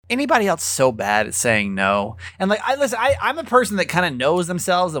anybody else so bad at saying no? And like, I'm a person that kind of knows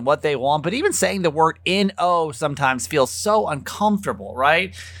themselves and what they want, but even saying the word no sometimes feels so uncomfortable,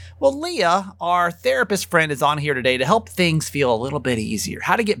 right? Well, Leah, our therapist friend, is on here today to help things feel a little bit easier,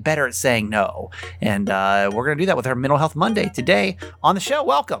 how to get better at saying no. And we're going to do that with our Mental Health Monday today on the show.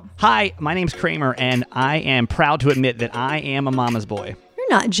 Welcome. Hi, my name's Kramer, and I am proud to admit that I am a mama's boy. You're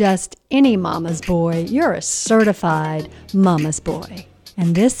not just any mama's boy, you're a certified mama's boy.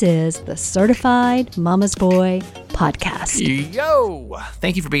 And this is the Certified Mama's Boy podcast. Yo!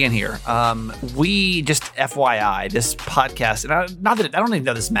 Thank you for being here. We just FYI, this podcast, and I don't even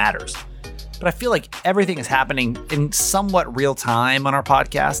know this matters, but I feel like everything is happening in somewhat real time on our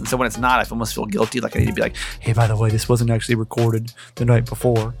podcast. And so when it's not, I almost feel guilty. Like I need to be like, hey, by the way, this wasn't actually recorded the night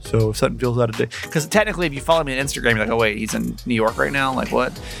before. So if something feels out of date. Because technically, if you follow me on Instagram, you're like, oh, wait, he's in New York right now? Like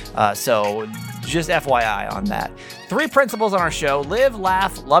what? So just FYI on that. 3 principles on our show: live,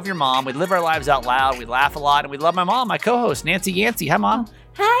 laugh, love your mom. We live our lives out loud. We laugh a lot. And we love my mom, my co-host, Nancy Yancey. Hi, Mom.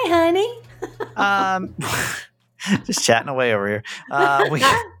 Hi, honey. Just chatting away over here.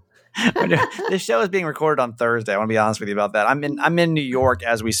 This show is being recorded on Thursday. I want to be honest with you about that. I'm in New York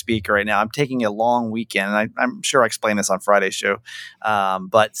as we speak right now. I'm taking a long weekend, and I'm sure I explained this on Friday's show.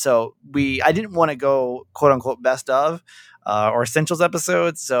 But so I didn't want to go quote unquote best of or essentials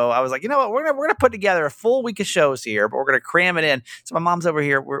episodes. So I was like, you know what, we're gonna put together a full week of shows here, but we're gonna cram it in. So my mom's over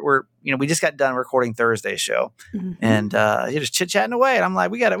here. We just got done recording Thursday's show, and you're just chit chatting away. And I'm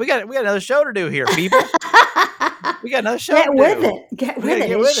like, we got another show to do here, people. We got another show. Get with it.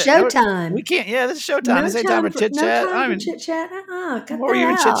 It's showtime. We can't. Yeah, this is showtime. This ain't time for chit chat. No time for chit chat. What were you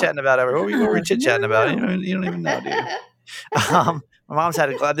even chit chatting about? What were we chit chatting about? You don't even know, do you? My mom's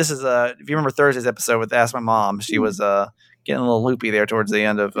had a. This is if you remember Thursday's episode with Ask My Mom, she was getting a little loopy there towards the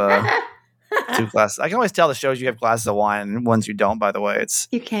end of 2 glasses. I can always tell the shows you have glasses of wine and ones you don't. By the way,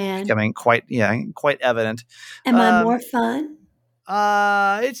 you can. becoming quite evident. Am I more fun?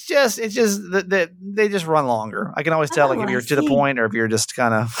 It's just that they just run longer. I can always tell, if you're to the point or if you're just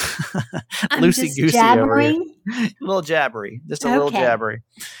kind of loosey goosey over here. A little jabbery, just a little jabbery.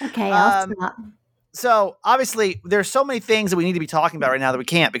 Okay, I'll stop. So obviously there's so many things that we need to be talking about right now that we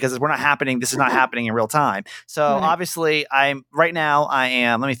can't, because we're not happening. This is not happening in real time. So obviously let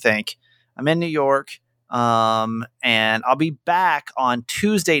me think. I'm in New York. And I'll be back on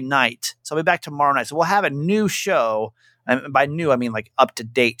Tuesday night. So I'll be back tomorrow night. So we'll have a new show. And by new, I mean like up to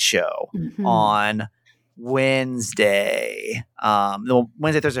date show on Wednesday.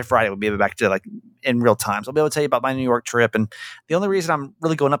 Wednesday, Thursday, Friday, we'll be back to like in real time. So I'll be able to tell you about my New York trip. And the only reason I'm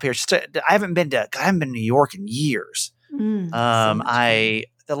really going up here is I haven't been to New York in years. The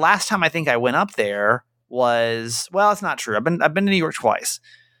last time I think I went up there was, well, it's not true. I've been to New York twice.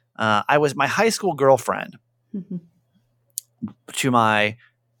 I was my high school girlfriend to my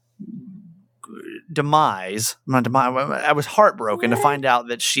demise. I was heartbroken to find out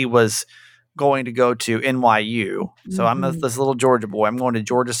that she was going to go to NYU. So I'm this little Georgia boy. I'm going to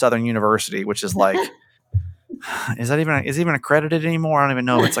Georgia Southern University, which is like, is it even accredited anymore? I don't even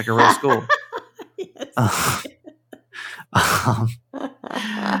know. It's like a real school.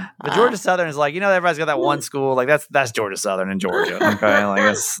 The Georgia Southern is like, everybody's got that one school. Like that's Georgia Southern in Georgia. Okay. Like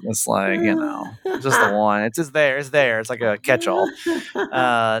it's like, just the one. It's just there. It's there. It's like a catch-all.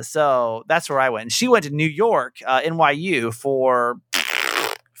 So that's where I went. And she went to New York, NYU for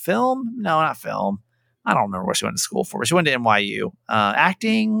film. No, not film. I don't remember what she went to school for, but she went to NYU.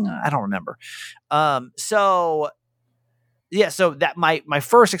 Acting. I don't remember. So that my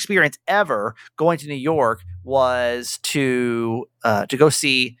first experience ever going to New York was to go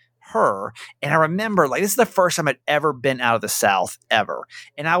see her. And I remember, like, this is the first time I'd ever been out of the South ever.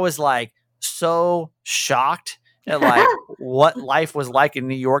 And I was like so shocked at like what life was like in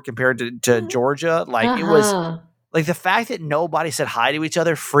New York compared to Georgia. Like it was like the fact that nobody said hi to each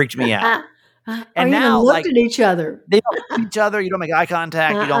other freaked me out. And now, looked at each other. They don't look at each other. You don't make eye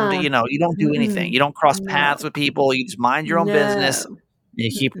contact. You don't do anything. You don't cross paths with people. You just mind your own business. And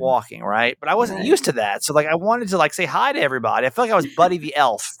you keep walking, right? But I wasn't used to that. So like I wanted to like say hi to everybody. I felt like I was Buddy the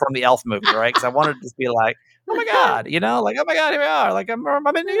Elf from the Elf movie, right? Because I wanted to just be like, oh my God, like, oh my God, here we are. Like I'm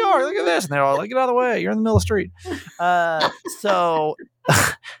in New York. Look at this. And they're all like, get out of the way. You're in the middle of the street. So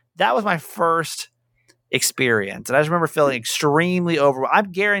that was my first experience. And I just remember feeling extremely overwhelmed. I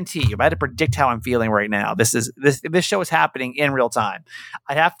guarantee you, if I had to predict how I'm feeling right now, this show is happening in real time.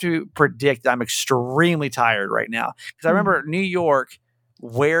 I'd have to predict that I'm extremely tired right now. Because I remember New York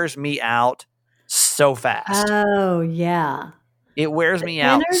wears me out so fast. Oh, yeah. It wears me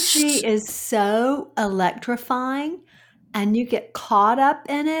out. Energy is so electrifying and you get caught up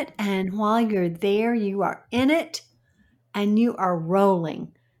in it. And while you're there, you are in it and you are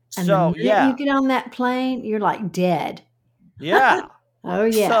rolling. And So, the minute yeah. you get on that plane, you're like dead. Yeah. Oh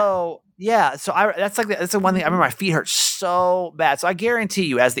yeah. So that's the one thing. I remember my feet hurt so bad. So I guarantee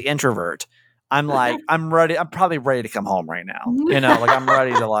you, as the introvert, I'm like, I'm ready. I'm probably ready to come home right now. Like I'm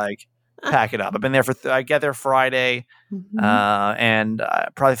ready to like pack it up. I've been there I get there Friday, and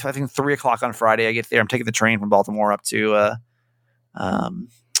probably I think 3:00 on Friday I get there. I'm taking the train from Baltimore up to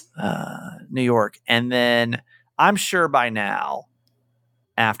New York, and then I'm sure by now,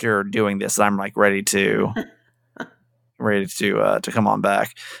 after doing this, I'm like ready to come on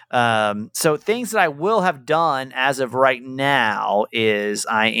back. So things that I will have done as of right now is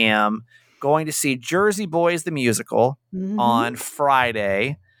I am going to see Jersey Boys the musical on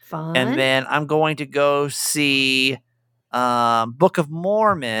Friday. Fun. And then I'm going to go see Book of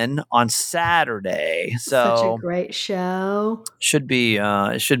Mormon on Saturday. So such a great show. Should be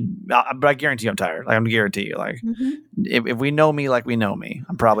but I guarantee you I'm tired. Like I'm guarantee you, like if we know me like we know me,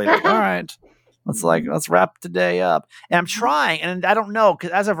 I'm probably like, all right, let's wrap today up. And I'm trying, and I don't know,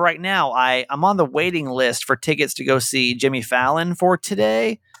 because as of right now, I'm on the waiting list for tickets to go see Jimmy Fallon for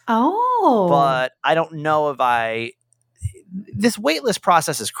today. Oh. But I don't know if this wait list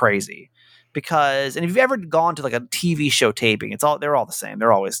process is crazy. Because, and if you've ever gone to like a TV show taping, they're all the same.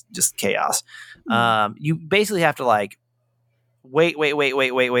 They're always just chaos. You basically have to like wait. Then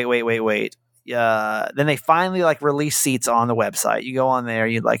they finally like release seats on the website. You go on there.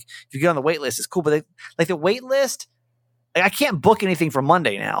 If you get on the wait list, it's cool. But the wait list, I can't book anything for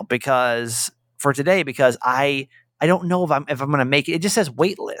Monday now because I don't know if I'm going to make it. It just says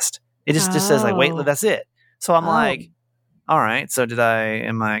wait list. It just says like wait list. That's it. So I'm like, all right. So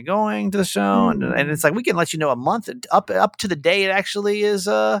am I going to the show? And it's like, we can let you know a month up to the day it actually is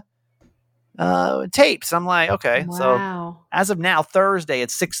tapes. I'm like, okay. Wow. So as of now, Thursday at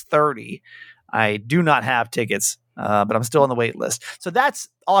 6:30, I do not have tickets, but I'm still on the wait list. So that's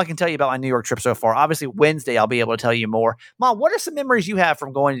all I can tell you about my New York trip so far. Obviously, Wednesday I'll be able to tell you more. Mom, what are some memories you have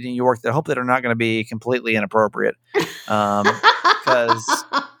from going to New York that I hope that are not going to be completely inappropriate? Because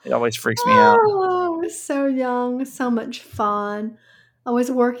it always freaks me out. Oh, I was so young, so much fun. I was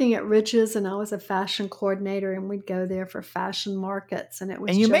working at Rich's, and I was a fashion coordinator, and we'd go there for fashion markets, and it was.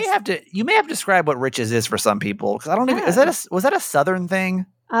 And you may have to describe what Rich's is for some people, because I don't even. Was that a Southern thing?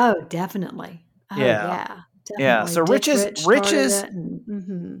 Oh, definitely. Oh, yeah. Definitely. Yeah. So Rich's, Rich's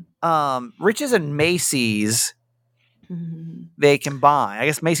and Macy's, they combine. I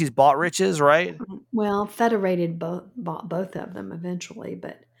guess Macy's bought Rich's, right? Well, Federated bought both of them eventually,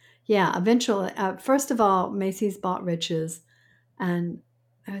 but yeah, eventually. First of all, Macy's bought Rich's, and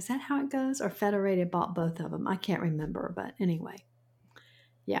is that how it goes? Or Federated bought both of them? I can't remember, but anyway.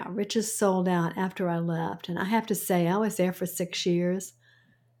 Yeah, Rich's sold out after I left, and I have to say, I was there for 6 years.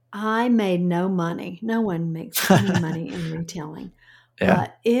 I made no money. No one makes any money in retailing. Yeah.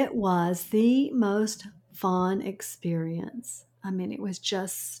 But it was the most fun experience. I mean, it was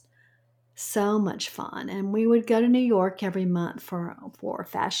just so much fun. And we would go to New York every month for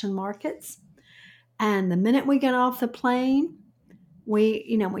fashion markets. And the minute we got off the plane, we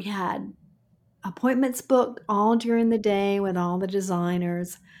had appointments booked all during the day with all the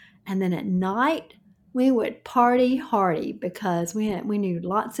designers. And then at night, we would party hardy because we knew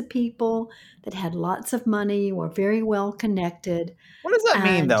lots of people that had lots of money, were very well connected. What does that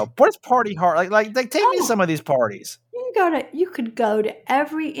mean, though? What is party hard? Like take me to some of these parties. You could go to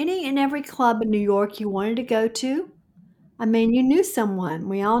any and every club in New York you wanted to go to. I mean, you knew someone.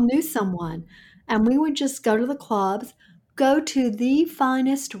 We all knew someone, and we would just go to the clubs, go to the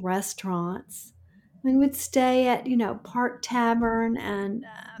finest restaurants. We would stay at Park Tavern and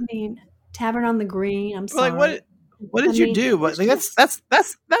Tavern on the Green. I'm sorry. Like what did you do? But like, that's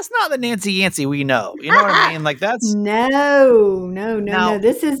not the Nancy Yancey we know. You know what I mean? Like that's no.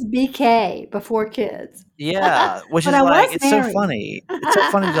 This is BK before kids. Yeah, which is like it's married. So funny. It's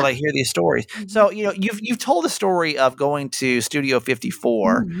so funny to like hear these stories. So you've told the story of going to Studio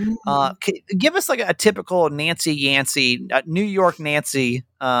 54. Give us like a typical Nancy Yancey, New York Nancy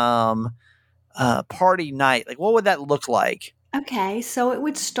party night. Like what would that look like? Okay, so it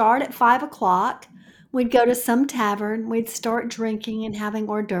would start at 5:00. We'd go to some tavern. We'd start drinking and having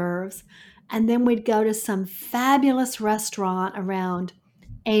hors d'oeuvres. And then we'd go to some fabulous restaurant around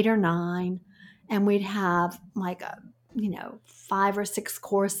 8 or 9. And we'd have like a, 5 or 6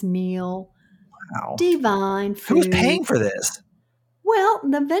 course meal. Wow. Divine food. Who's paying for this? Well,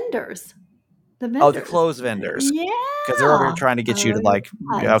 the vendors. Oh, the clothes vendors. Yeah. Because they're over here trying to get you to like,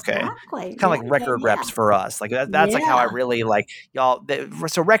 okay. Exactly. Kind of like record reps for us. Like that's like how I really like y'all.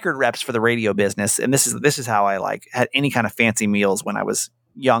 So record reps for the radio business. And this is how I like had any kind of fancy meals when I was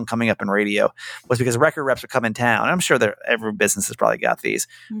young coming up in radio was because record reps would come in town. And I'm sure that every business has probably got these,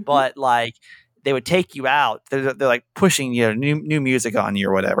 but like they would take you out. They're like pushing new music on you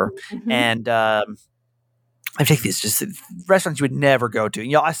or whatever, and I take these just restaurants you would never go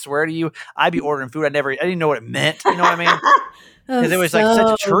to. I swear to you, I'd be ordering food. I didn't know what it meant. You know what I mean? Because it was like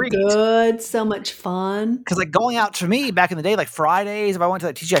such a treat. Good, so much fun. Because like going out to me back in the day, like Fridays, if I went to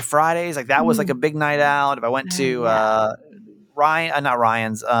like TGI Fridays, like that was like a big night out. If I went to not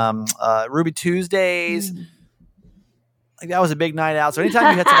Ryan's, Ruby Tuesdays, like that was a big night out. So anytime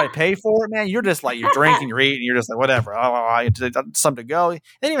you had somebody pay for it, man, you're just like, you're drinking, you're eating, you're just like, whatever. Something to go. They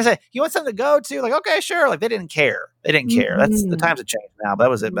didn't even say, you want something to go to? Like, okay, sure. Like they didn't care. That's the times have changed now, but that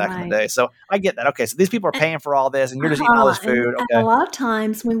was it back in the day. So I get that. Okay. So these people are paying for all this and you're just eating all this food. Okay. And a lot of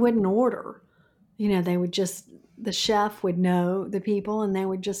times we wouldn't order, they would the chef would know the people and they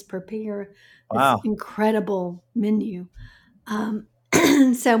would just prepare this incredible menu.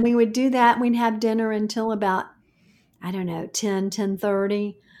 So we would do that. We'd have dinner until about,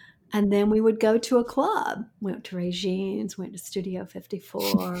 10:30. And then we would go to a club. Went to Regine's, went to Studio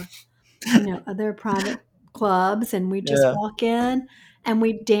 54, other private clubs. And we'd just walk in and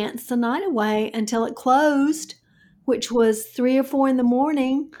we'd dance the night away until it closed, which was 3 or 4 in the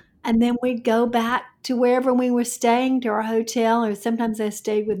morning. And then we'd go back to wherever we were staying, to our hotel. Or sometimes I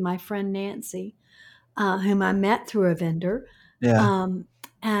stayed with my friend Nancy, whom I met through a vendor. Yeah.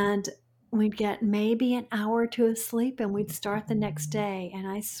 And we'd get maybe an hour or 2 of sleep and we'd start the next day. And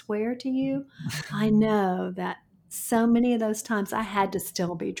I swear to you, I know that so many of those times I had to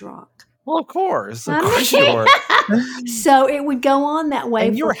still be drunk. Well, of course you were. So it would go on that way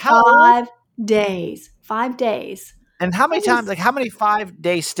and for 5 days. 5 days. And how many times, like how many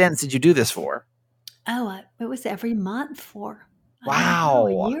 5-day stints did you do this for? Oh, it was every month for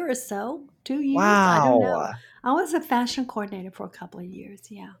a year or so, 2 years. Wow. I don't know. I was a fashion coordinator for a couple of years.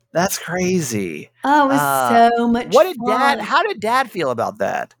 Yeah. That's crazy. Oh, it was so much fun. How did Dad feel about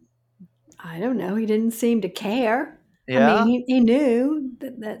that? I don't know. He didn't seem to care. Yeah. I mean, he knew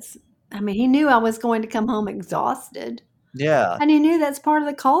he knew I was going to come home exhausted. Yeah. And he knew that's part of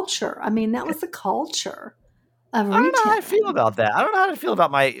the culture. I mean, that was the culture of retail. I don't know how I feel about that. I don't know how to feel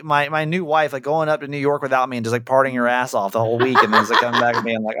about my new wife, like going up to New York without me and just like partying her ass off the whole week and then just like coming back and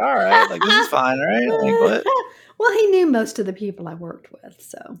being like, all right, like this is fine, right? Like what? Well, he knew most of the people I worked with,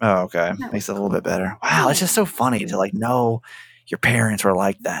 so. Oh, okay. Makes it a little bit better. Wow, it's just so funny to like know your parents were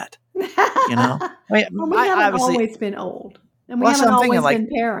like that. I mean, well, we haven't always been old. And we haven't always been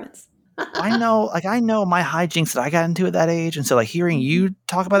parents. I know my hijinks that I got into at that age. And so like hearing you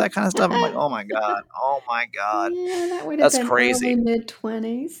talk about that kind of stuff, I'm like, oh my God. Yeah, that would have been crazy. Early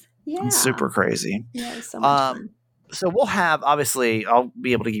mid-20s. Yeah. It's super crazy. Yeah, it's so much fun. So we'll have, obviously, I'll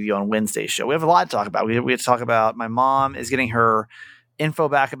be able to give you on Wednesday's show. We have a lot to talk about. We have to talk about my mom is getting her info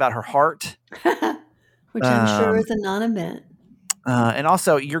back about her heart. Which I'm sure is a non-event. And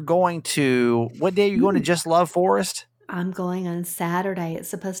also, you're going to, what day are you going to Just Love Forest? I'm going on Saturday. It's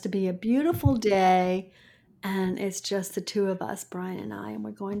supposed to be a beautiful day. And it's just the two of us, Brian and I. And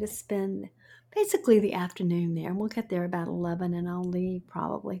we're going to spend basically the afternoon there. And we'll get there about 11 and I'll leave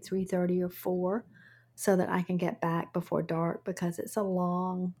probably 3:30 or 4. So that I can get back before dark because it's a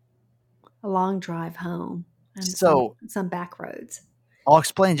long drive home and so some back roads. I'll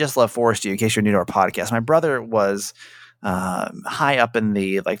explain Just Love Forest to you in case you're new to our podcast. My brother was high up in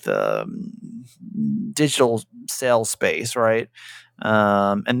the digital sales space, right?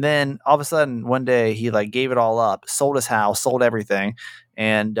 And then all of a sudden one day he like gave it all up, sold his house, sold everything,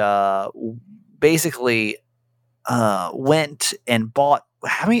 and basically went and bought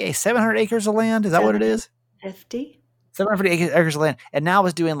how many 700 acres of land? Is that what it is? 50. 750 acres of land. And now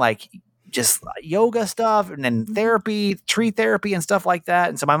is doing like just yoga stuff and then therapy, tree therapy and stuff like that.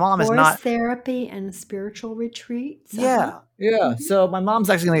 And so my mom is not therapy and spiritual retreats. Yeah. So my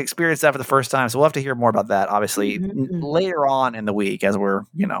mom's actually going to experience that for the first time. So we'll have to hear more about that, obviously, later on in the week as we're,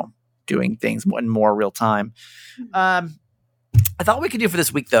 doing things in more real time. I thought we could do for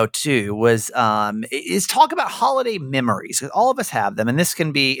this week, though, too, was talk about holiday memories. All of us have them, and this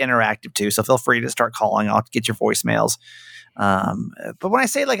can be interactive, too, so feel free to start calling. I'll get your voicemails. But when I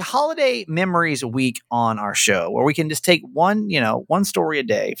say like holiday memories week on our show, where we can just take one story a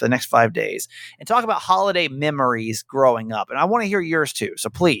day for the next 5 days and talk about holiday memories growing up. And I want to hear yours, too. So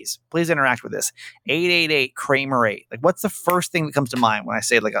please interact with this. 888-Kramer-8. Like, what's the first thing that comes to mind when I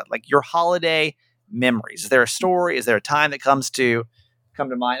say like your holiday memories? Is there a story? Is there a time that come to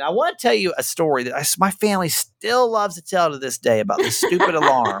mind? I want to tell you a story that my family still loves to tell to this day about this stupid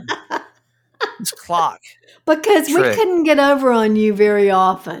alarm. This clock. Because we couldn't get over on you very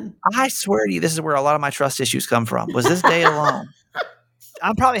often. I swear to you, this is where a lot of my trust issues come from. Was this day alone?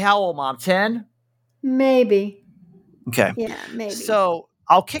 I'm probably how old, Mom? 10? Maybe. Okay. Yeah, maybe. So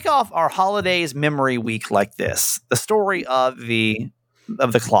I'll kick off our holidays memory week like this: the story of the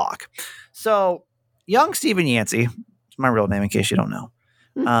clock. So young Stephen Yancey, my real name in case you don't know,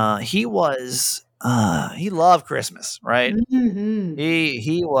 he loved Christmas, right? Mm-hmm.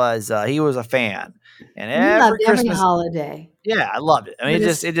 He was a fan, and You loved every every Christmas, holiday, yeah, I loved it. I mean, but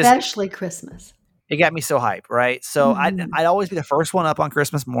especially Christmas. it got me so hyped, right? So Mhm. I'd always be the first one up on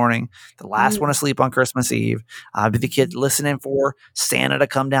Christmas morning, the last one asleep on Christmas Eve. I'd be the kid listening for Santa to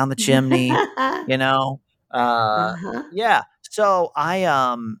come down the chimney, you know. Uh-huh. Yeah. So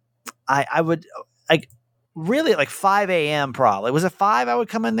I would like really at like 5 a.m. probably. Was it 5 I would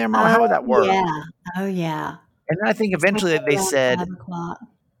come in there, Mom? How would that work? Yeah. Oh, yeah. And then I think eventually Somewhere they around said 5 o'clock.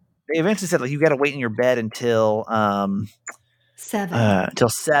 like you got to wait in your bed until 7. until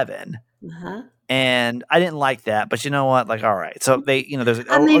 7. Uh-huh. And I didn't like that, but you know what? Like, all right. So they, there's like,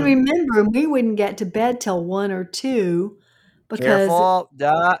 I mean, remember, we wouldn't get to bed till 1 or 2 because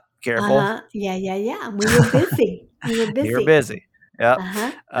careful. Yeah. We were busy. You were busy. Yep.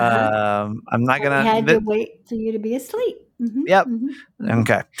 I'm not We gonna. had to wait for you to be asleep. Yep.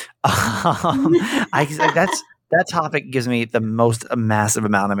 Okay. That topic gives me the most massive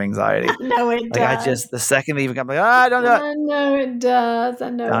amount of anxiety. I know it does. The second they even come, like, don't do it. I know it does.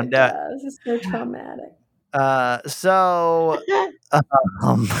 Don't do does. It's so traumatic. So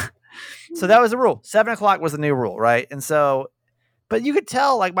that was the rule. 7 o'clock was the new rule, right? And so, but you could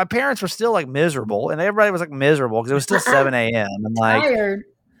tell, like, my parents were still like miserable, and everybody was like miserable because it was still 7 a.m. and like tired.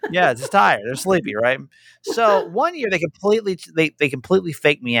 Yeah, just tired. They're sleepy, right? So one year they completely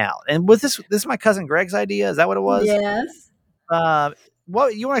faked me out. And was this is my cousin Greg's idea? Is that what it was? Yes.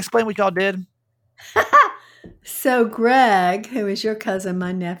 What you want to explain what y'all did? So Greg, who is your cousin,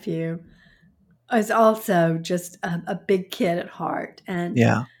 my nephew, is also just a big kid at heart, and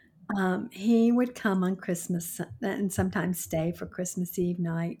he would come on Christmas and sometimes stay for Christmas Eve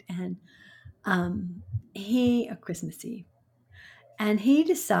night, and Christmas Eve. And he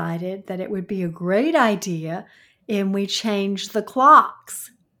decided that it would be a great idea if we changed the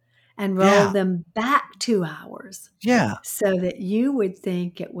clocks and rolled them back 2 hours. Yeah. So that you would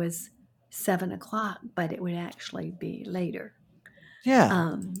think it was 7 o'clock, but it would actually be later.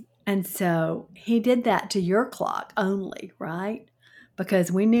 Yeah. And so he did that to your clock only, right?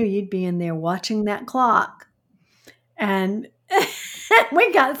 Because we knew you'd be in there watching that clock. And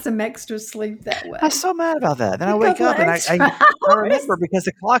we got some extra sleep that way. I was so mad about that. Then I wake up and I remember because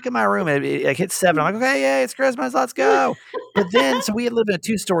the clock in my room, it hit 7. I'm like, okay, yeah, it's Christmas, let's go. But then, so we had lived in a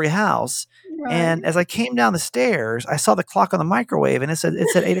 2-story house. Right. And as I came down the stairs, I saw the clock on the microwave and it said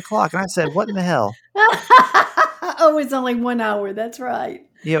 8 o'clock. And I said, what in the hell? Oh, it's only 1 hour. That's right.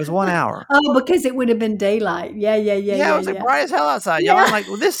 Yeah, it was 1 hour. Oh, because it would have been daylight. Yeah. Yeah, it was like bright as hell outside. Y'all, I'm like,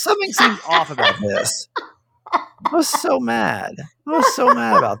 well, something seems off about this. I was so mad.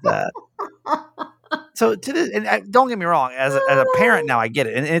 About that. So to this, and don't get me wrong, as a parent now, I get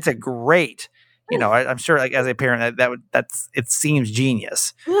it, and it's a great, I'm sure, like as a parent, it seems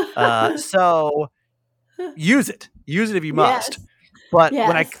genius. So use it if you must. Yes. But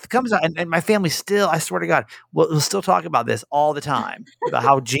when it comes out, and my family still, I swear to God, we'll still talk about this all the time, about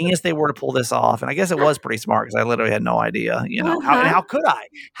how genius they were to pull this off. And I guess it was pretty smart because I literally had no idea, how could I?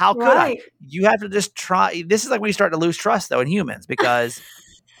 How could I? You have to just try. This is like when you start to lose trust, though, in humans, because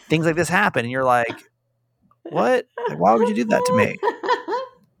things like this happen and you're like, what? Like, why would you do that to me?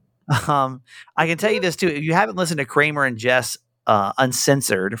 I can tell you this, too. If you haven't listened to Kramer and Jess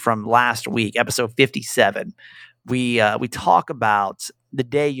Uncensored from last week, episode 57, we talk about the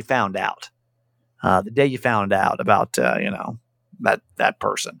day you found out. The day you found out about that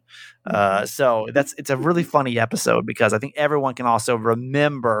person. So it's a really funny episode because I think everyone can also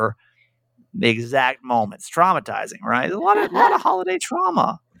remember the exact moments. Traumatizing, right? There's a lot of holiday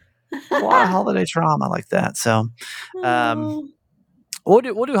trauma. A lot of holiday trauma like that. So we'll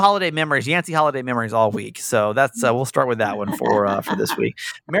do holiday memories, Yancey holiday memories all week. So that's we'll start with that one for this week.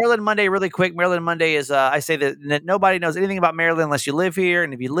 Maryland Monday, really quick. Maryland Monday is I say that nobody knows anything about Maryland unless you live here,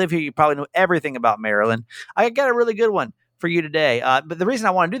 and if you live here, you probably know everything about Maryland. I got a really good one for you today. But the reason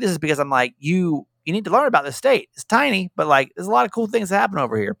I want to do this is because I'm like, you need to learn about the state. It's tiny, but like there's a lot of cool things that happen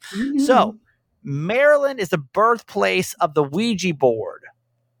over here. Mm-hmm. So Maryland is the birthplace of the Ouija board.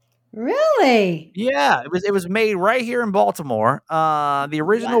 Really? Yeah, it was made right here in Baltimore. The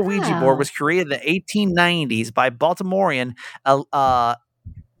original Ouija board was created in the 1890s by Baltimorean.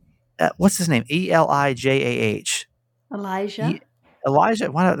 What's his name? Elijah. Elijah.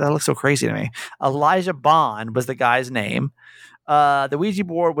 Elijah. Why that looks so crazy to me? Elijah Bond was the guy's name. The Ouija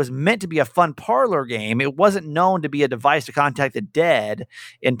board was meant to be a fun parlor game. It wasn't known to be a device to contact the dead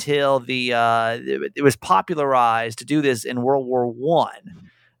until it was popularized to do this in World War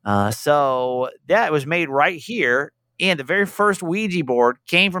I. So it was made right here, and the very first Ouija board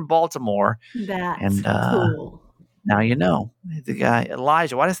came from Baltimore. That's cool. Now you know the guy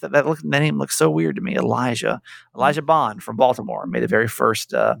Elijah. Why does that name look so weird to me? Elijah Bond from Baltimore made the very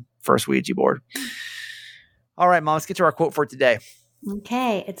first Ouija board. All right, Mom, let's get to our quote for today.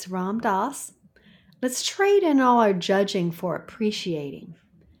 Okay, it's Ram Dass. Let's trade in all our judging for appreciating.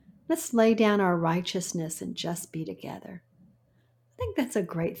 Let's lay down our righteousness and just be together. I think that's a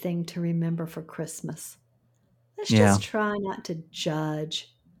great thing to remember for Christmas. Let's just try not to judge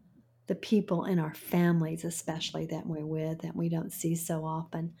the people in our families, especially that we're with, that we don't see so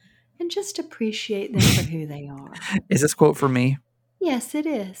often, and just appreciate them for who they are. Is this quote for me? Yes, it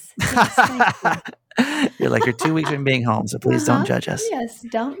is. Yes, thank you. You're like, you're 2 weeks from being home, so please don't judge us. Yes,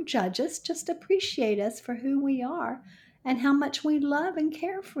 don't judge us. Just appreciate us for who we are and how much we love and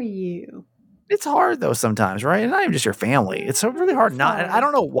care for you. It's hard, though, sometimes, right? And not even just your family. It's really hard not. And I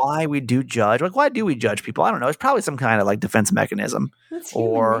don't know why we do judge. Like, why do we judge people? I don't know. It's probably some kind of like defense mechanism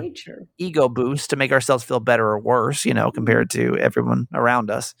or nature. Ego boost to make ourselves feel better or worse, compared to everyone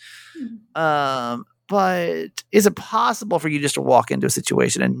around us. Mm-hmm. But is it possible for you just to walk into a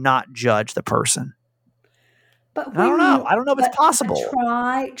situation and not judge the person? But I don't know. I don't know if it's possible.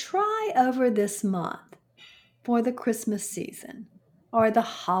 Try over this month for the Christmas season or the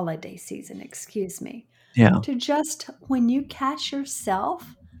holiday season, excuse me. Yeah. To just, when you catch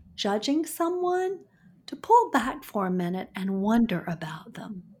yourself judging someone, to pull back for a minute and wonder about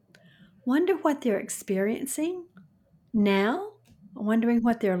them. Wonder what they're experiencing now. Wondering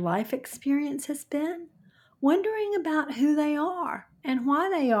what their life experience has been, wondering about who they are and why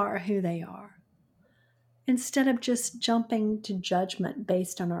they are who they are, instead of just jumping to judgment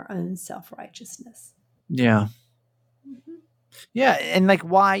based on our own self-righteousness. Yeah. Mm-hmm. Yeah, and like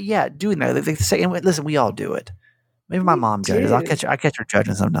why? Yeah, doing that. They say, and listen, we all do it. Maybe my mom judges. I catch her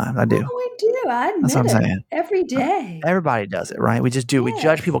judging sometimes. I do. Oh, we do. I admit That's what I'm saying. Every day. Everybody does it, right? We just do. Yes. We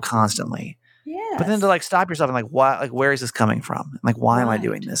judge people constantly. Yes. But then to like stop yourself and like why, like where is this coming from? Like why am I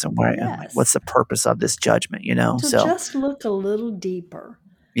doing this? And where? Yes. Like, what's the purpose of this judgment? So just look a little deeper.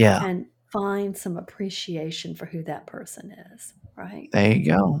 Yeah. And find some appreciation for who that person is. Right. There you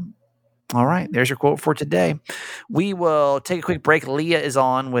go. All right. There's your quote for today. We will take a quick break. Leah is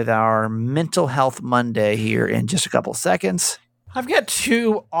on with our Mental Health Monday here in just a couple seconds. I've got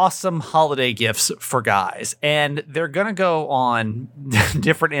 2 awesome holiday gifts for guys, and they're going to go on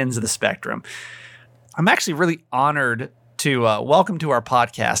different ends of the spectrum. I'm actually really honored to welcome to our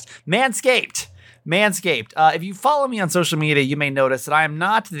podcast, Manscaped. If you follow me on social media, you may notice that I am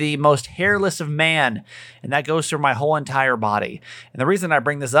not the most hairless of man, and that goes through my whole entire body. And the reason I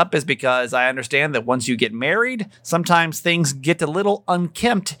bring this up is because I understand that once you get married, sometimes things get a little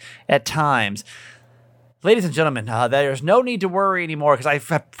unkempt at times. Ladies and gentlemen, there's no need to worry anymore because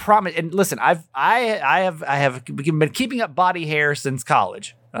I promise. And listen, I have been keeping up body hair since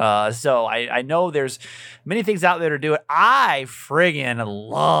college. So I know there's many things out there to do it. I friggin'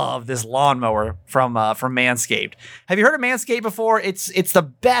 love this lawnmower from Manscaped. Have you heard of Manscaped before? It's the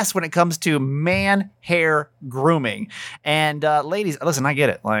best when it comes to man hair grooming. And ladies, listen, I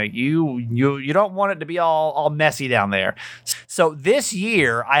get it. Like you don't want it to be all messy down there. So this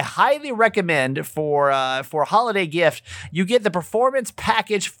year, I highly recommend for a holiday gift, you get the Performance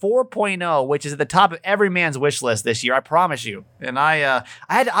Package 4.0, which is at the top of every man's wish list this year. I promise you. And I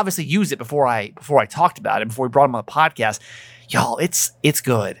had to obviously use it before I talked about it, before we brought him on the podcast. Y'all, it's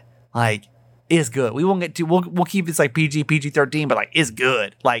good. Like, it's good. We won't get to, we'll keep this like PG-13, but like, it's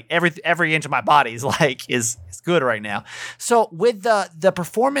good. Like every inch of my body is like, is good right now. So with the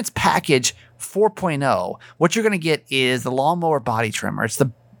Performance Package 4.0, what you're going to get is the lawnmower body trimmer. It's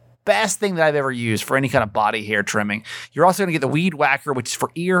the best thing that I've ever used for any kind of body hair trimming. You're also going to get the Weed Whacker, which is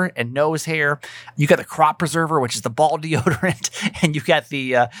for ear and nose hair. You got the Crop Preserver, which is the ball deodorant, and you got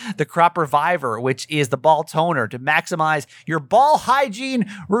the Crop Reviver, which is the ball toner to maximize your ball hygiene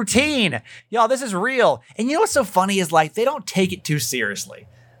routine. Y'all, this is real. And you know what's so funny is like they don't take it too seriously.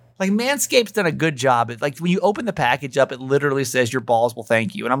 Like Manscaped's done a good job. Like when you open the package up, it literally says your balls will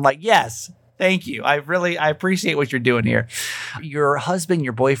thank you. And I'm like, yes, Thank you. I appreciate what you're doing here. Your husband,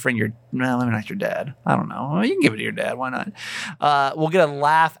 your boyfriend, maybe not your dad. I don't know. Well, you can give it to your dad. Why not? We'll get a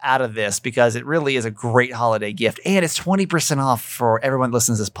laugh out of this because it really is a great holiday gift. And it's 20% off for everyone who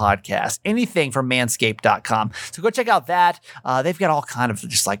listens to this podcast. Anything from manscaped.com. So go check out that. They've got all kind of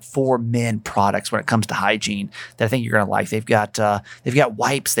just like for men products when it comes to hygiene that I think you're going to like. They've got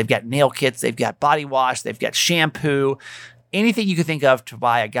wipes. They've got nail kits. They've got body wash. They've got shampoo. Anything you could think of to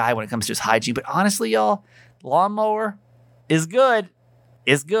buy a guy when it comes to his hygiene. But honestly, y'all, lawnmower is good.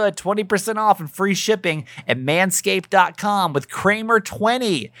 Is good. 20% off and free shipping at manscaped.com with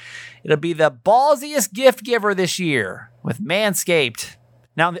Kramer20. It'll be the ballsiest gift giver this year with Manscaped.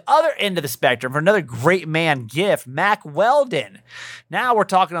 Now, on the other end of the spectrum, for another great man gift, Mack Weldon. Now we're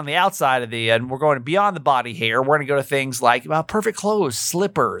talking on the outside of and we're going beyond the body hair. We're going to go to things like perfect clothes,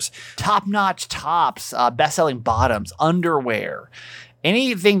 slippers, top-notch tops, best-selling bottoms, underwear.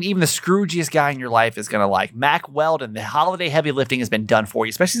 Anything even the scroogiest guy in your life is going to like. Mack Weldon, the holiday heavy lifting has been done for you,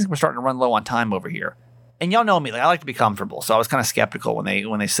 especially since we're starting to run low on time over here. And y'all know me, I like to be comfortable. So I was kind of skeptical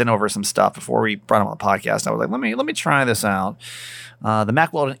when they sent over some stuff before we brought them on the podcast. I was like, let me try this out. The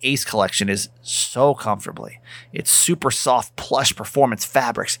Mack Weldon Ace collection is so comfortably. It's super soft, plush performance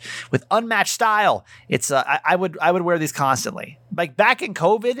fabrics with unmatched style. It's I would wear these constantly. Like back in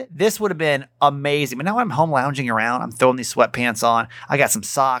COVID, this would have been amazing. But now I'm home lounging around. I'm throwing these sweatpants on. I got some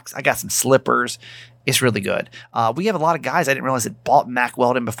socks. I got some slippers. It's really good. We have a lot of guys I didn't realize that bought Mack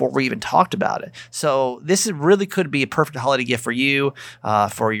Weldon before we even talked about it. So this really could be a perfect holiday gift for you,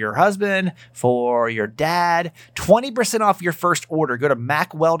 for your husband, for your dad. 20% off your first order. Go to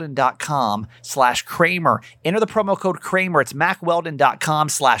mackweldon.com/Kramer. Enter the promo code Kramer. It's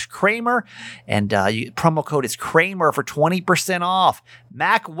mackweldon.com/Kramer. And promo code is Kramer for 20% off.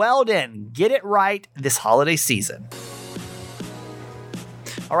 Mack Weldon. Get it right this holiday season.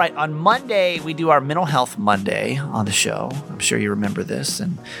 All right, on Monday, we do our Mental Health Monday on the show. I'm sure you remember this.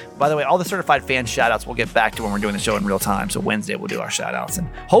 And by the way, all the certified fan shout-outs we'll get back to when we're doing the show in real time. So Wednesday, we'll do our shout-outs. And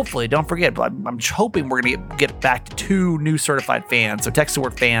hopefully, don't forget, but I'm hoping we're going to get back to 2 new certified fans. So text the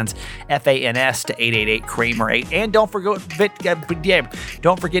word fans, FANS, to 888-KRAMER8. And don't forget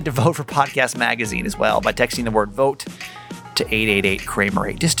to vote for Podcast Magazine as well by texting the word vote to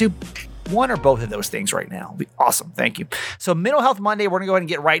 888-KRAMER8. Just do one or both of those things right now. It'll be awesome. Thank you. So Mental Health Monday, we're going to go ahead and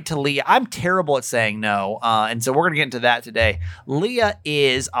get right to Leah. I'm terrible at saying no. And so we're going to get into that today. Leah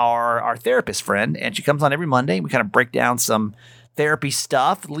is our therapist friend, and she comes on every Monday. We kind of break down some therapy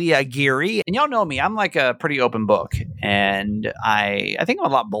stuff. Leah Aguirre. And y'all know me. I'm like a pretty open book. And I think I'm a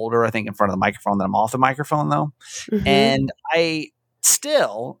lot bolder, I think, in front of the microphone than I'm off the microphone, though. Mm-hmm. And I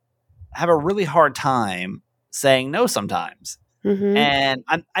still have a really hard time saying no sometimes. Mm-hmm. And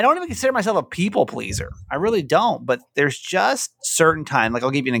I don't even consider myself a people pleaser. I really don't. But there's just certain time. Like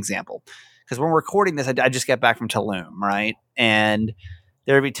I'll give you an example. Because when we're recording this, I just got back from Tulum, right? And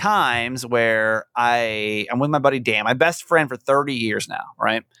there'd be times where I'm with my buddy Dan, my best friend for 30 years now,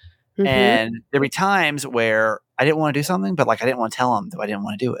 right? Mm-hmm. And there'd be times where I didn't want to do something, but like I didn't want to tell him that I didn't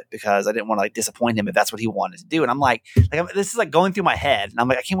want to do it because I didn't want to like disappoint him if that's what he wanted to do. And I'm like this is like going through my head, and I'm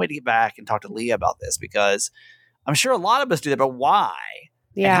like, I can't wait to get back and talk to Leah about this because I'm sure a lot of us do that, but why?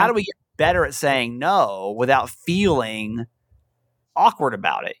 Yeah. And how do we get better at saying no without feeling awkward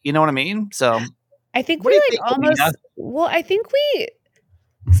about it? You know what I mean? So I think we like almost, well, I think we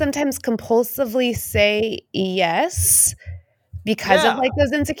sometimes compulsively say yes because of like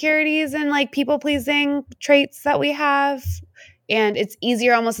those insecurities and like people pleasing traits that we have. And it's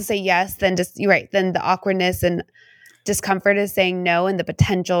easier almost to say yes than just, you're right, than the awkwardness and discomfort is saying no and the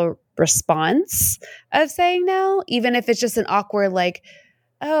potential response of saying no, even if it's just an awkward, like,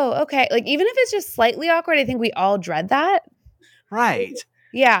 oh, okay. Like, even if it's just slightly awkward, I think we all dread that. Right.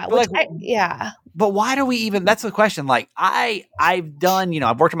 Yeah. But But why do we even, that's the question. Like I've done,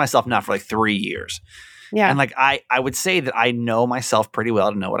 I've worked on myself now for like 3 years. Yeah. And like, I would say that I know myself pretty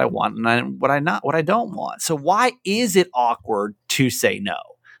well to know what I want and what I don't want. So why is it awkward to say no?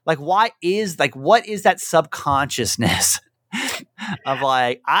 Like, what is that subconsciousness of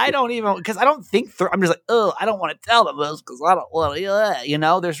like, I don't even, because I don't think through, I'm just like, oh, I don't want to tell them this because I don't want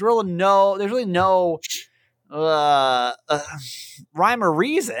to, there's really no rhyme or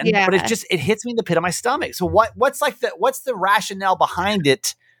reason, but it hits me in the pit of my stomach. So what's the rationale behind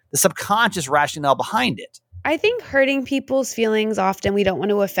it, the subconscious rationale behind it? I think hurting people's feelings often, we don't want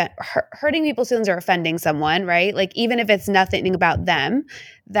to offend, hurting people's feelings or offending someone, right? Like even if it's nothing about them,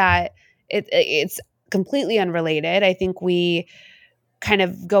 that it's completely unrelated. I think we kind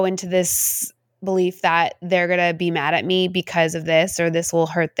of go into this belief that they're going to be mad at me because of this, or this will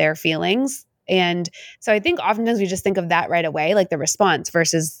hurt their feelings. And so I think oftentimes we just think of that right away, like the response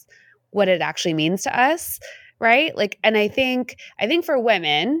versus what it actually means to us, right? Like, and I think for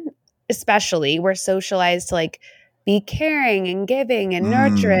women especially, we're socialized to like be caring and giving and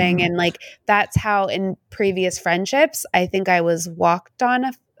nurturing, and like that's how in previous friendships I think I was walked on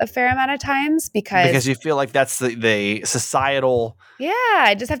a fair amount of times because you feel like that's the societal. Yeah,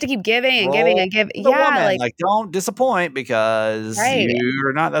 I just have to keep giving and giving and giving. Yeah, woman. Like don't disappoint because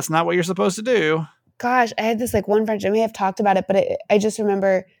you're not. That's not what you're supposed to do. Gosh, I had this like one friend. I may have talked about it, but I just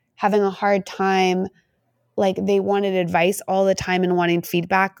remember having a hard time. Like they wanted advice all the time and wanting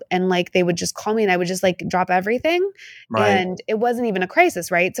feedback, and like they would just call me and I would just like drop everything. Right. And it wasn't even a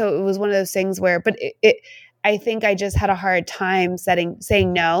crisis, right? So it was one of those things where, but I think I just had a hard time saying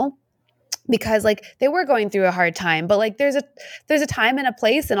no, because like they were going through a hard time, but like there's a time and a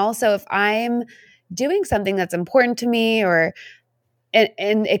place. And also if I'm doing something that's important to me and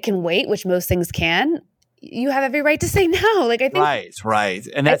it can wait, which most things can, you have every right to say no. Like I think right.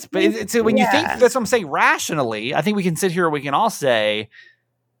 And that's so when you think, that's what I'm saying, rationally, I think we can sit here and we can all say,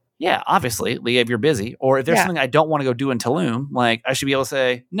 yeah, obviously, Leah, if you're busy, or if there's something I don't want to go do in Tulum, like I should be able to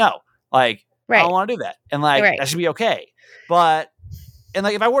say no. Like I don't want to do that. And like that should be okay. But and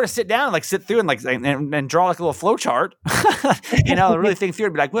like if I were to sit down and like sit through and like and draw like a little flow chart, really think through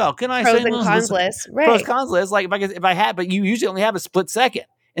it, be like, well, can I pros say and cons list, right? Pros, cons list. Like if I had, but you usually only have a split second,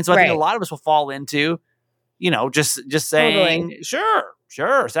 and so I think a lot of us will fall into, just saying,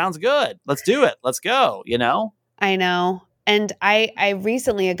 sure, sounds good. Let's do it. Let's go. I know. And I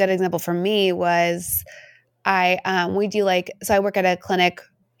recently, a good example for me was we do so I work at a clinic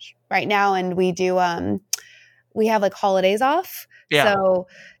right now, and we do we have like holidays off. Yeah. So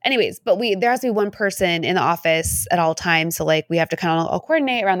anyways, but there has to be one person in the office at all times. So like we have to kind of all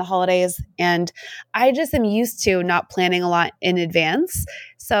coordinate around the holidays. And I just am used to not planning a lot in advance.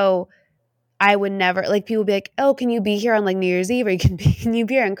 So I would never, like people would be like, oh, can you be here on like New Year's Eve, or can you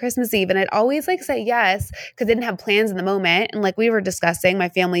be here on Christmas Eve? And I'd always like say yes, because I didn't have plans in the moment. And like we were discussing, my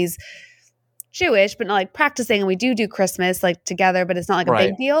family's Jewish, but not like practicing. And we do Christmas like together, but it's not like a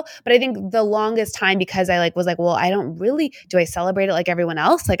big deal. But I think the longest time, because I was like, well, I don't really, do I celebrate it like everyone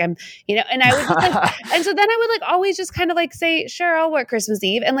else? Like I'm, and I would just like, and so then I would like always just kind of like say, sure, I'll work Christmas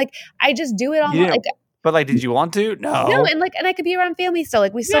Eve. And like, I just do it on like, but like, did you want to? No. And like, and I could be around family still,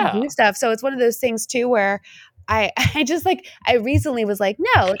 like we still do stuff. So it's one of those things too, where I just like, I recently was like,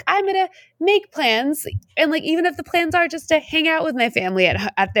 no, like I'm going to make plans. And like, even if the plans are just to hang out with my family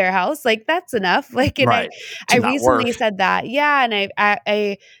at their house, like that's enough. Like, and I recently said that. Yeah.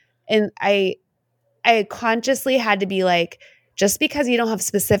 And I consciously had to be like, just because you don't have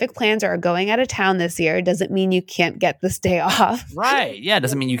specific plans or are going out of town this year doesn't mean you can't get this day off. Right. Yeah. It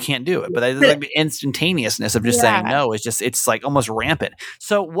doesn't mean you can't do it. But like the instantaneousness of just saying no is just, it's like almost rampant.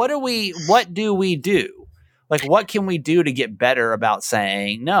 So what do we do? Like, what can we do to get better about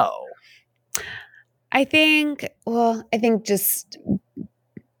saying no? I think the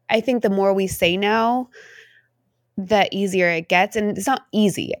more we say no, the easier it gets. And it's not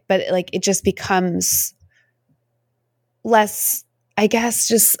easy, but like it just becomes less, I guess,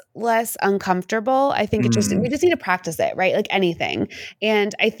 just less uncomfortable. I think we just need to practice it, right? Like anything.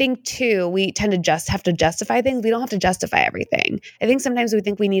 And I think too, we tend to just have to justify things. We don't have to justify everything. I think sometimes we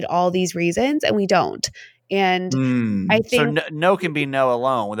think we need all these reasons and we don't. And I think so no can be no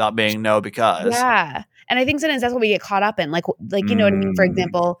alone without being no because. Yeah. And I think sometimes that's what we get caught up in. Like, you know what I mean? For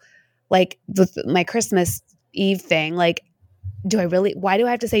example, like with my Christmas Eve thing, like, why do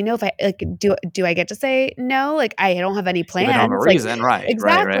I have to say no? If I like, do I get to say no? Like, I don't have any plans. You don't have a reason, right?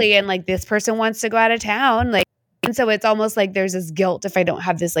 Exactly. Right. And like, this person wants to go out of town. Like, and so it's almost like there's this guilt if I don't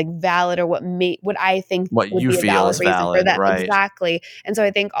have this like valid or what I think what would you be feel is valid for that. Right. Exactly. And so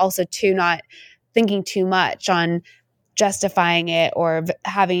I think also too, not thinking too much on justifying it or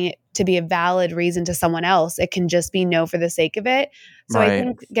having it to be a valid reason to someone else. It can just be no for the sake of it. So I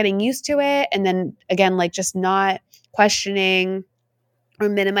think getting used to it, and then again, like just not questioning or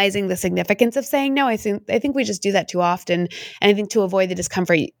minimizing the significance of saying no. I think we just do that too often. And I think to avoid the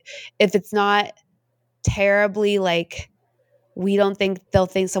discomfort, if it's not terribly like, we don't think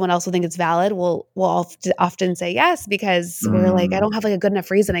someone else will think it's valid, we'll often say yes, because we're like, I don't have like a good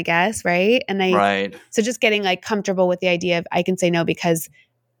enough reason, I guess. Right. And so just getting like comfortable with the idea of I can say no because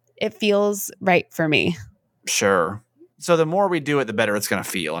it feels right for me. Sure. So the more we do it, the better it's going to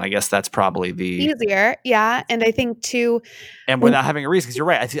feel. And I guess that's probably the easier. Yeah. And I think too. And without having a reason, because you're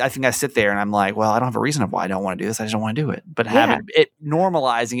right. I think I sit there and I'm like, well, I don't have a reason of why I don't want to do this. I just don't want to do it. But having it,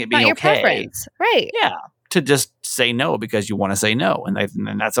 normalizing it being not your okay. Preference. Right. Yeah. To just say no because you want to say no.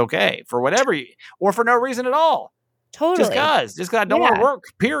 And that's okay for whatever or for no reason at all. Totally. Just because I don't want to work,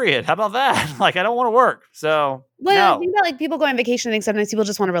 period. How about that? Like, I don't want to work. So, well, I think that like people go on vacation, I think sometimes people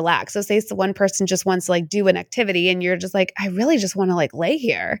just want to relax. So say one person just wants to like do an activity and you're just like, I really just want to like lay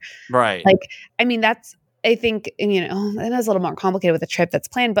here. Right. Like, I mean, I think, and, you know, and it's a little more complicated with a trip that's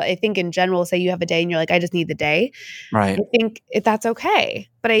planned, but I think in general, say you have a day and you're like, I just need the day. Right. I think that's okay.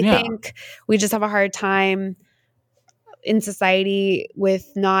 But I think we just have a hard time in society with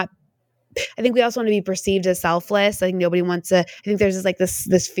I think we also want to be perceived as selfless. I think nobody wants to. I think there's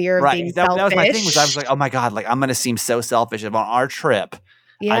this fear of being selfish. That was my thing. I was like, oh my god, like I'm going to seem so selfish. If on our trip,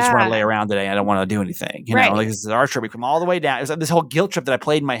 I just want to lay around today. I don't want to do anything. You know, like this is our trip. We come all the way down. It was like this whole guilt trip that I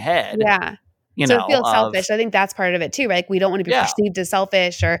played in my head. Yeah, so it feels selfish. I think that's part of it too, right? Like we don't want to be perceived as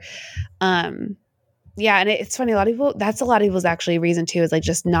selfish or, yeah, and it's funny. That's a lot of people's actually reason too, is like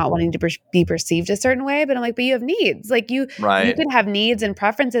just not wanting to be perceived a certain way. But I'm like, but you have needs. Like you can have needs and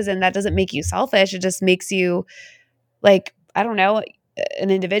preferences, and that doesn't make you selfish. It just makes you like, I don't know, an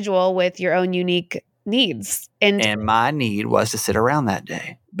individual with your own unique needs. And my need was to sit around that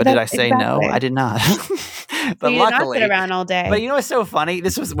day. But did I say no? I did not. But you luckily, did not sit around all day. But you know what's so funny?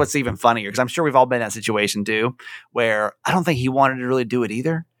 This was what's even funnier, because I'm sure we've all been in that situation too, where I don't think he wanted to really do it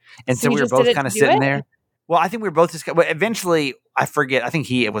either. And so we were both kind of sitting there. Well, I think we were both just. But eventually, I forget. I think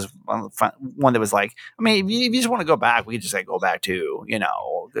it was one that was like, I mean, if you just want to go back, we could just like go back too. You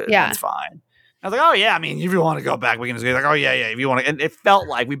know, that's fine. I was like, oh yeah. I mean, if you want to go back, we can just go like, oh yeah. If you want to, and it felt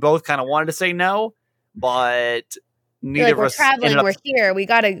like we both kind of wanted to say no, but neither of us. We're traveling. We're here. We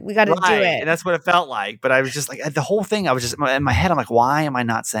gotta do it. And that's what it felt like. But I was just like, the whole thing. I was just in my head. I'm like, why am I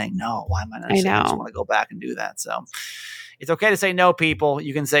not saying no? Why am I not saying I just want to go back and do that? So it's okay to say no, people.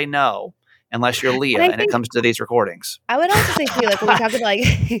 You can say no. Unless you're Leah and it comes to these recordings. I would also say too, like when we talk about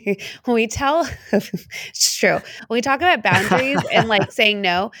like when we tell it's true. When we talk about boundaries and like saying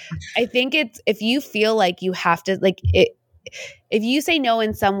no, I think it's if you feel like you have to like it if you say no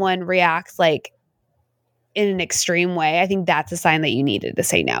and someone reacts like in an extreme way, I think that's a sign that you needed to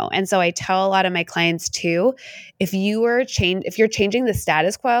say no. And so I tell a lot of my clients too, if you're changing the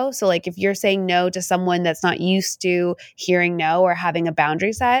status quo, so like if you're saying no to someone that's not used to hearing no or having a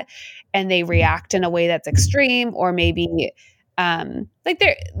boundary set, and they react in a way that's extreme, or maybe like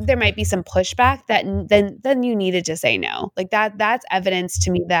there might be some pushback, that then you needed to say no. Like that's evidence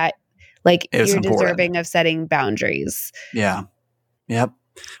to me that like you're deserving of setting boundaries. Yeah. Yep.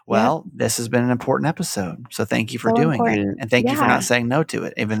 Well, this has been an important episode. So thank you for doing it. And thank you for not saying no to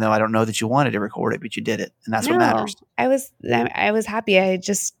it, even though I don't know that you wanted to record it, but you did it. And that's what matters. I was happy. I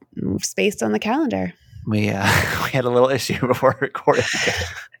just spaced on the calendar. We had a little issue before recording.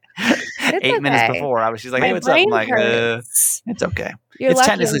 8 minutes before, she's like, "Hey, what's up?" I'm like, "It's okay." You're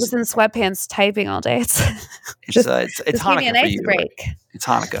lucky. I was in sweatpants typing all day. It's Hanukkah give me a nice for you. Break. It's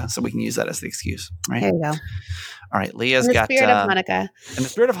Hanukkah, so we can use that as the excuse, right? There you go. All right, Leah's got the spirit of Hanukkah. In the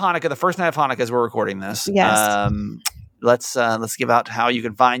spirit of Hanukkah, the first night of Hanukkah, as we're recording this. Yes. Let's give out how you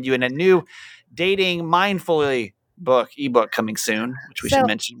can find you in a new dating mindfully ebook coming soon, which we should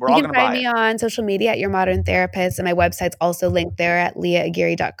mention. We're all going to buy it. You can find me on social media at Your Modern Therapist, and my website's also linked there at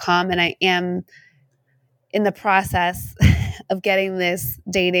leahaguirre.com. And I am in the process of getting this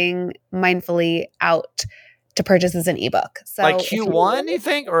dating mindfully out to purchase as an ebook. So like Q1, you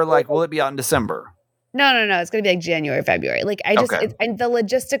think, or like will it be out in December? No. It's going to be like January, February. Like I just and the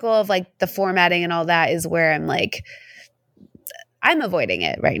logistical of like the formatting and all that is where I'm like, I'm avoiding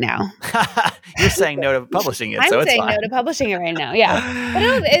it right now. You're saying no to publishing it. I'm saying no to publishing it right now. Yeah,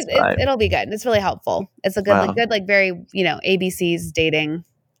 but it'll be good. It's really helpful. It's a good, like very ABCs dating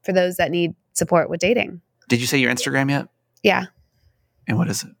for those that need support with dating. Did you say your Instagram yet? Yeah. And what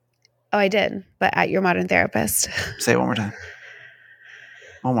is it? Oh, I did, but at Your Modern Therapist. Say it one more time.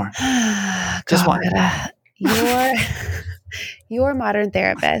 One more. Just one. Your Modern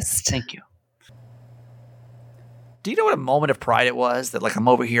Therapist. Thank you. Do you know what a moment of pride it was that like I'm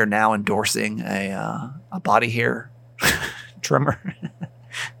over here now endorsing a body hair trimmer?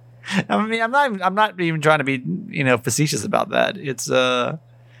 I mean, I'm not even trying to be facetious about that. It's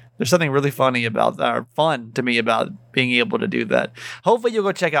there's something really funny about fun to me about being able to do that. Hopefully you'll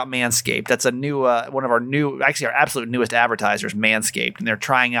go check out Manscaped. That's a new one of our absolute newest advertisers, Manscaped, and they're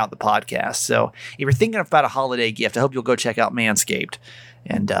trying out the podcast. So if you're thinking about a holiday gift, I hope you'll go check out Manscaped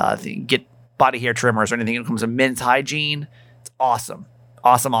and get body hair trimmers or anything that comes in men's hygiene. It's awesome.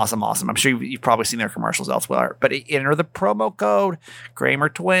 I'm sure you've probably seen their commercials elsewhere, but enter the promo code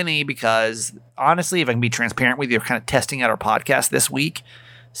Kramer20 because honestly, if I can be transparent with you, we're kind of testing out our podcast this week.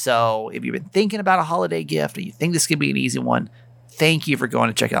 So if you've been thinking about a holiday gift or you think this could be an easy one, thank you for going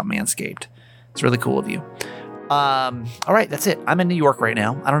to check out Manscaped. It's really cool of you. All right, that's it. I'm in New York right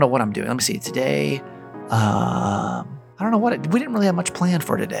now. I don't know what I'm doing. Let me see. Today, I don't know we didn't really have much planned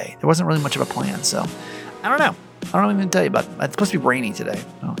for today. There wasn't really much of a plan, so I don't know. I don't even tell you about it. It's supposed to be rainy today.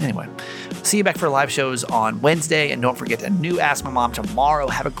 Well, anyway, see you back for live shows on Wednesday, and don't forget a new Ask My Mom tomorrow.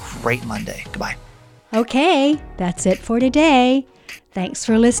 Have a great Monday. Goodbye. Okay, that's it for today. Thanks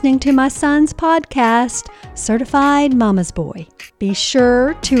for listening to my son's podcast, Certified Mama's Boy. Be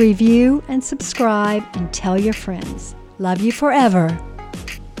sure to review and subscribe and tell your friends. Love you forever.